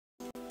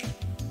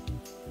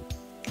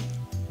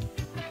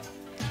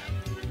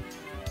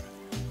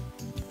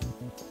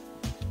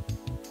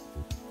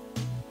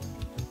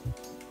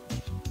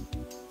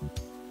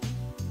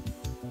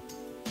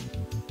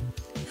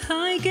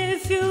I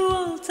gave you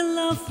all the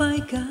love I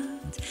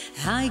got.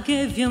 I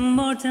gave you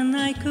more than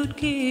I could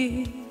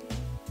give.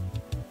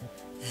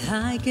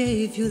 I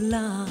gave you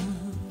love.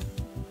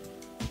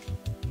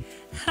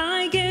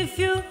 I gave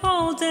you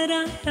all that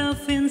I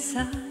have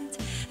inside,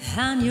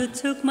 and you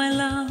took my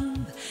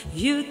love,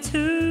 you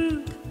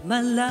took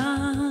my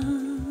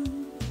love.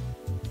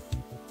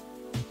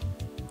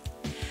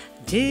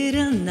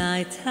 Didn't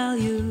I tell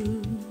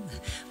you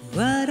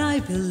what I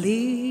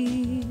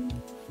believe?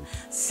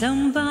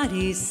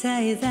 Somebody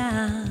say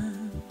that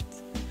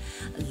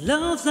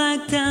love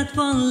like that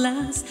won't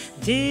last.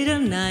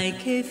 Didn't I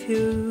give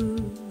you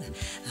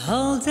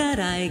all that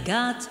I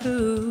got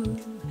to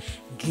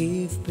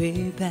give,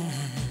 baby?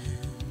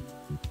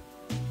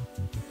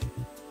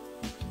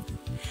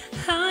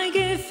 I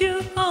gave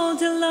you all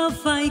the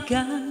love I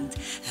got.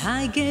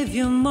 I gave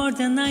you more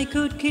than I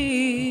could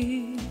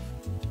give.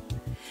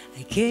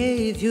 I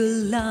gave you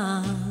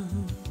love.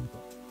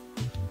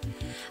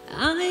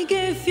 I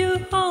gave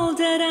you all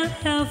that I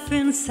have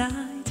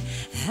inside,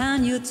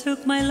 and you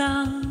took my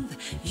love,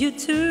 you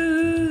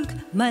took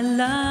my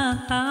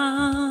love.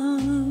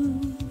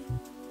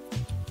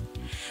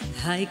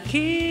 I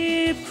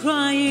keep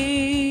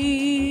crying,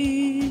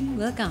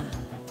 welcome.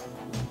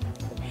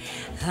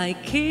 I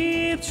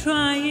keep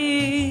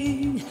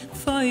trying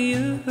for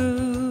you.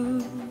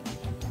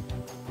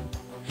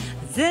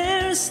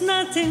 There's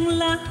nothing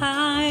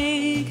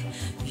like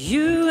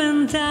you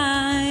and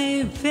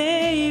I,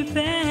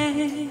 baby.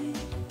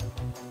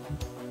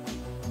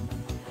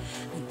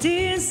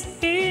 This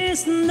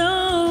is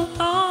no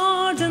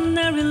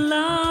ordinary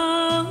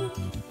love,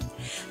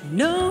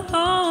 no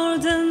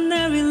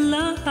ordinary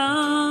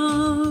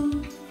love.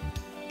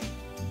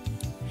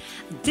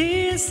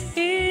 This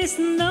is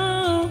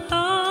no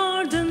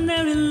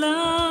ordinary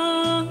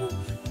love,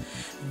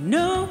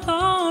 no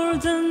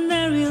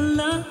ordinary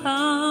love.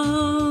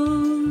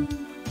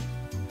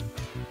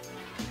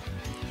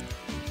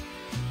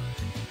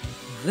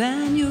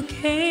 When you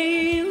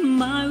came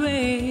my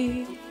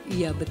way,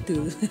 ya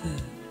betul,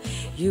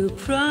 you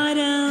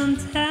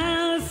brightened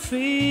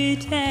every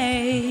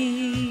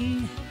day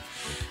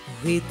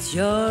with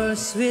your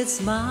sweet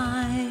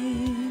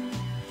smile.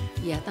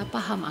 Ya, tak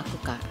paham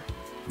aku, Kak.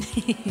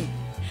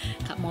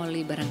 Kak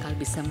Molly barangkali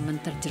bisa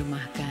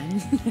menerjemahkan.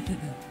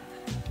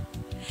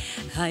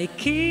 I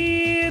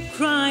keep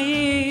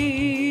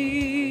crying.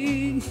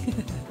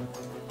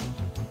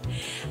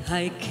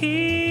 I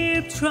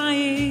keep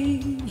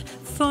trying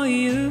for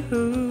you.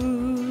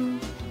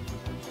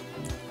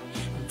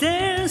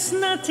 There's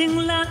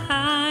nothing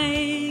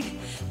like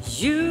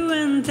you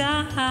and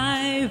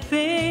I,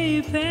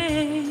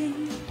 baby.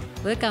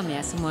 Welcome ya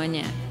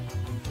semuanya.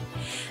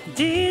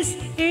 This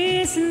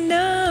is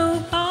no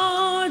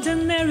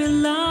ordinary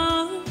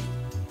love,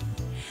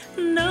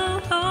 no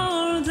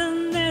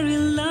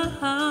ordinary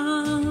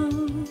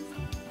love.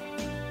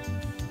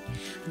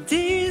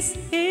 This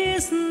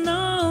is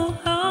no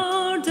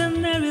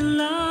ordinary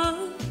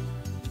love,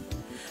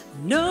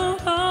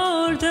 no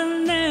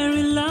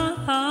ordinary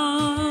love.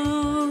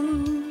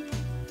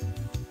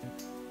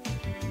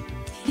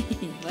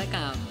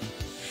 Welcome.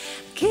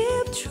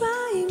 Keep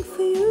trying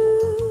for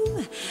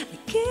you, I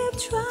keep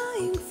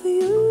trying for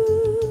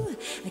you,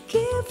 I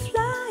keep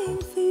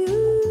flying for you,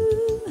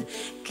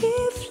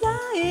 keep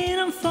flying,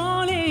 I'm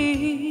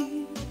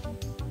falling.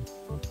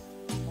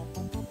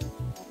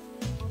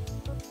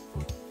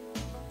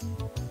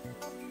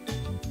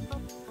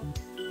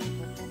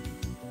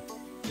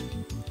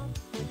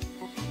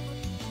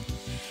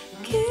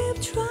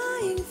 Keep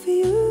trying for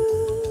you,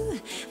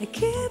 I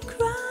keep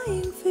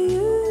crying for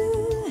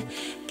you,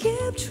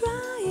 keep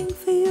trying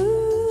for you,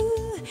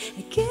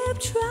 I keep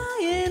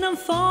trying, I'm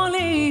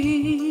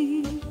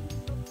falling.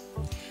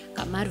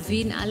 Kak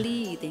Marvin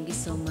Ali, thank you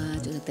so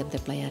much untuk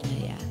tap-tap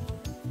layarnya ya.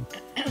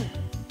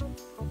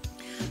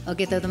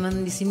 Oke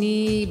teman-teman di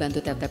sini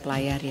bantu tap-tap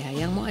layar ya.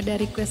 Yang mau ada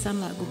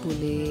requestan lagu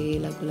boleh,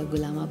 lagu-lagu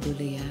lama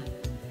boleh ya.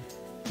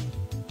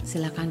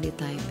 Silakan di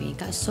typing.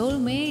 Kak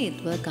Soulmate,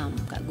 welcome.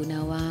 Kak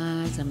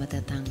Gunawan, selamat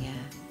datang ya.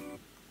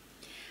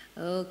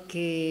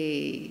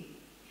 Oke,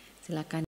 silakan.